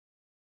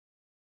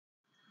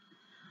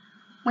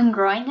When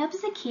growing up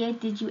as a kid,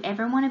 did you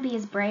ever want to be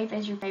as brave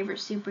as your favorite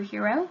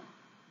superhero?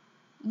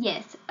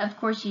 Yes, of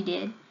course you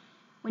did.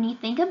 When you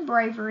think of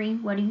bravery,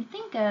 what do you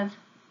think of?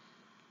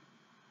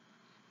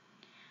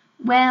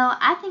 Well,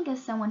 I think of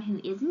someone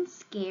who isn't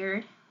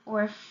scared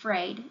or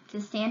afraid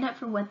to stand up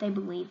for what they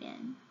believe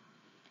in.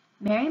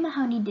 Mary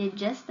Mahoney did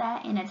just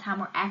that in a time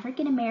where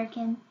African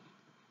American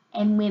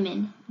and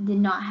women did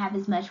not have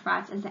as much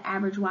rights as the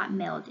average white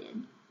male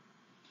did.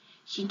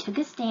 She took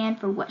a stand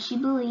for what she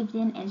believed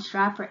in and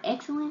strived for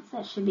excellence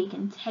that should be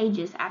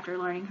contagious after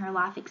learning her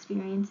life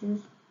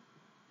experiences.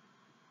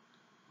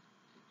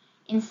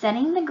 In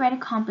studying the great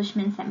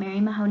accomplishments that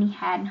Mary Mahoney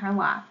had in her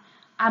life,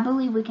 I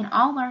believe we can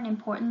all learn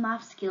important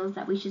life skills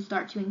that we should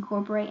start to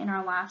incorporate in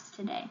our lives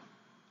today.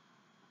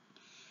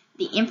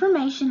 The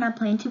information I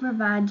plan to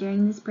provide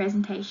during this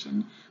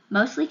presentation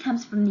mostly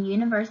comes from the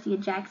University of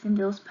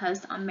Jacksonville's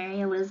post on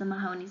Mary Eliza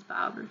Mahoney's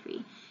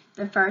biography,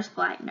 The First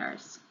Black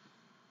Nurse.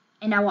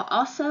 And I will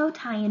also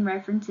tie in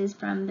references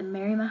from the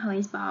Mary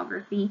Mahoney's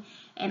biography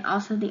and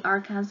also the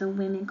Archives of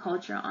Women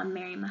Culture on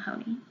Mary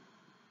Mahoney.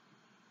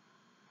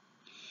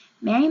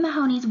 Mary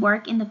Mahoney's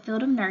work in the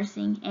field of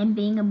nursing and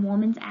being a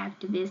women's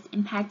activist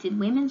impacted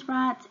women's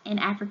rights and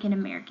African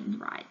Americans'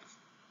 rights.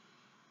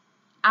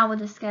 I will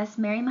discuss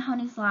Mary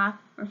Mahoney's life,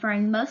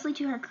 referring mostly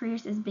to her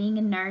careers as being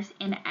a nurse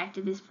and an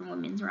activist for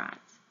women's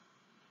rights.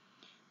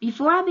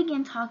 Before I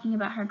begin talking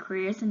about her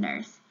career as a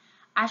nurse,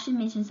 I should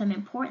mention some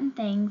important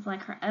things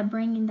like her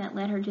upbringing that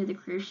led her to the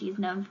career she is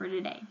known for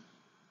today.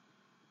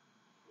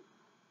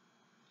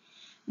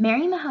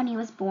 Mary Mahoney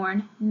was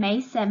born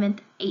May 7,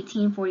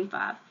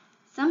 1845.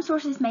 Some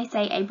sources may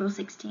say April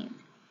 16th,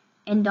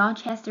 in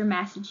Dorchester,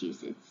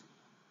 Massachusetts.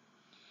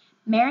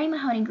 Mary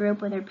Mahoney grew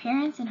up with her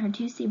parents and her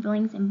two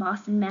siblings in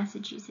Boston,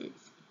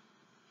 Massachusetts.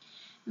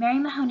 Mary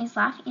Mahoney's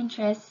life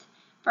interests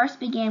first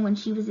began when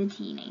she was a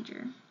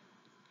teenager.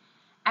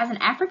 As an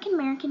African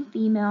American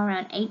female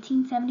around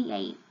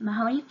 1878,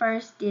 Mahoney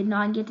first did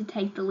not get to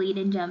take the lead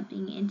in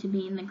jumping into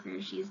being the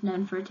career she is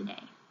known for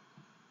today.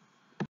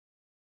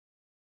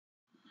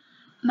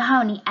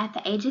 Mahoney, at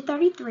the age of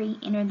 33,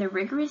 entered the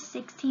rigorous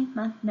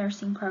 16-month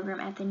nursing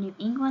program at the New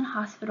England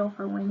Hospital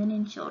for Women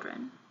and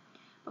Children.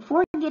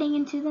 Before getting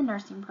into the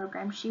nursing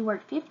program, she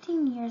worked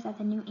 15 years at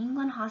the New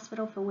England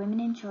Hospital for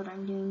Women and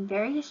Children, doing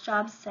various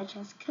jobs such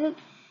as cook,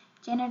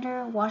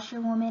 janitor,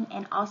 washerwoman,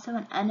 and also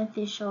an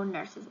unofficial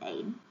nurse's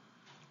aide.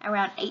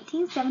 Around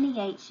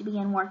 1878, she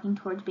began working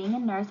towards being a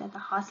nurse at the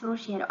hospital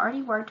she had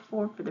already worked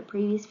for the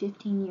previous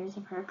 15 years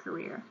of her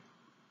career.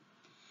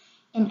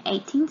 In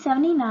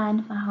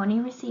 1879,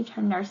 Mahoney received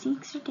her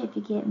nursing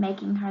certificate,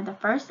 making her the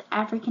first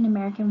African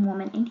American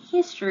woman in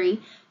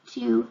history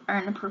to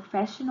earn a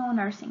professional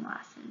nursing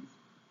license.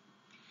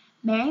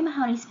 Mary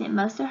Mahoney spent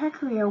most of her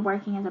career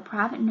working as a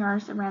private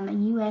nurse around the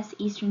U.S.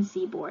 Eastern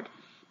Seaboard,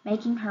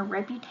 making her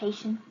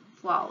reputation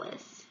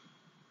flawless.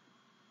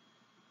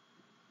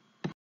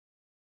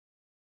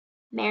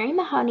 Mary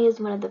Mahoney is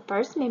one of the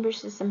first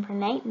members of some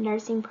prenatal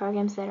nursing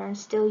programs that are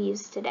still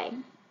used today.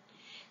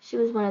 She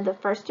was one of the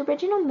first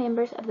original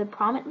members of the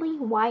prominently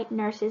white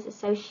Nurses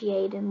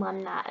Associated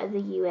alumni of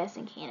the U.S.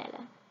 and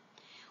Canada,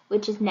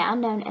 which is now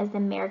known as the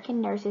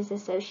American Nurses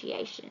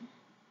Association.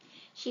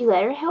 She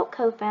later helped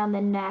co-found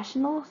the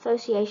National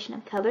Association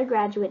of Colored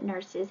Graduate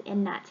Nurses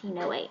in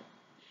 1908.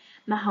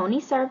 Mahoney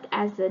served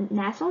as the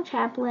National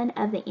Chaplain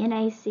of the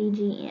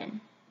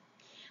NACGN.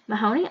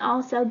 Mahoney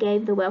also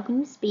gave the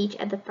welcoming speech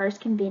at the first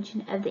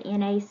convention of the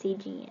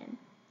NACGN.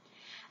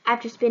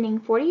 After spending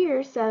 40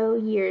 or so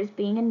years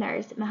being a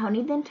nurse,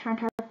 Mahoney then turned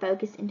her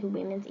focus into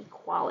women's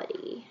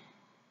equality.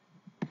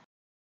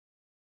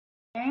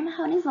 Mary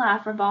Mahoney's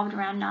life revolved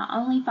around not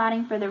only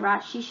fighting for the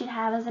rights she should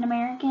have as an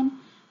American,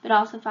 but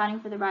also fighting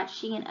for the rights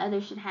she and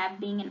others should have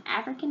being an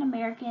African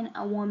American,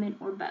 a woman,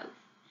 or both.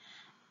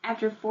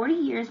 After 40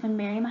 years, when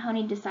Mary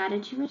Mahoney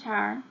decided to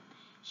retire,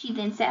 she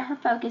then set her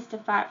focus to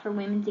fight for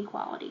women's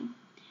equality,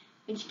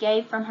 which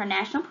gave from her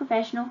national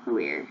professional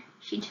career.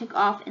 She took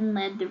off and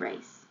led the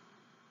race.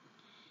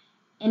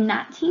 In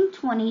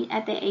 1920,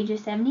 at the age of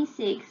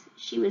 76,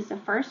 she was the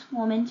first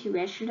woman to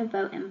register to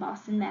vote in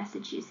Boston,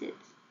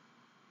 Massachusetts.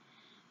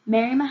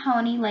 Mary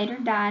Mahoney later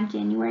died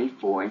January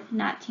 4,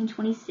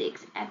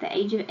 1926, at the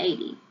age of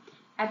 80,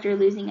 after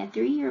losing a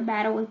 3-year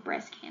battle with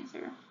breast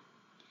cancer.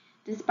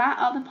 Despite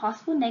all the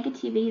possible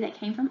negativity that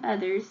came from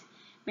others,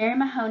 Mary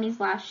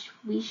Mahoney's life,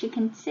 we should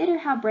consider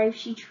how brave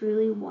she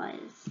truly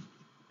was.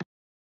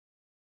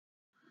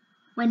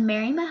 When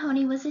Mary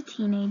Mahoney was a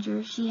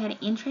teenager, she had an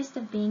interest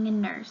of being a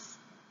nurse.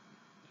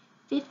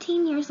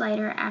 15 years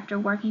later, after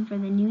working for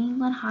the New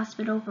England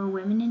Hospital for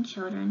Women and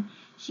Children,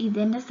 she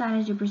then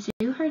decided to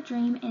pursue her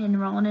dream and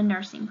enroll in a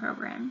nursing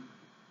program.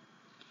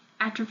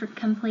 After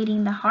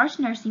completing the harsh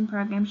nursing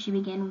program, she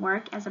began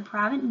work as a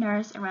private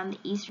nurse around the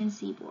Eastern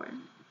Seaboard,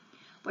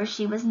 where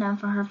she was known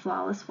for her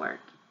flawless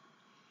work.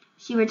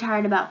 She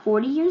retired about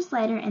 40 years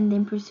later and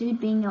then pursued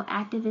being an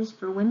activist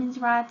for women's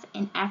rights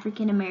and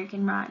African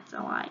American rights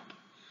alike.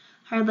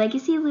 Her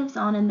legacy lives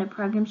on in the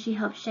program she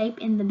helped shape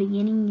in the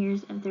beginning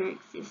years of their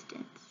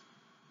existence.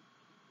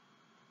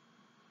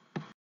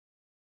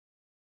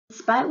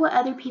 Despite what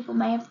other people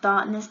may have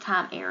thought in this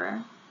time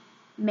era,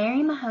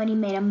 Mary Mahoney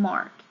made a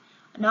mark,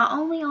 not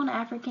only on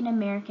African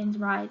Americans'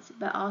 rights,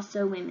 but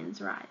also women's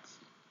rights.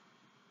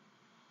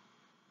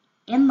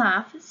 In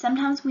life,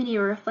 sometimes we need to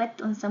reflect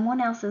on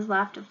someone else's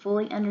life to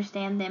fully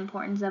understand the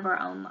importance of our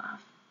own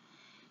life.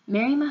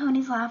 Mary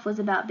Mahoney's life was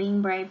about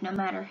being brave no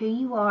matter who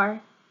you are,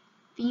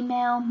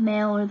 female,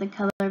 male, or the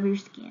color of your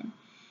skin,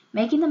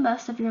 making the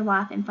most of your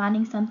life and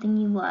finding something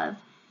you love,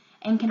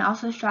 and can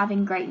also strive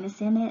in greatness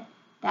in it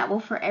that will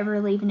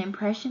forever leave an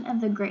impression of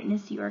the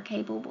greatness you are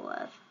capable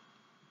of.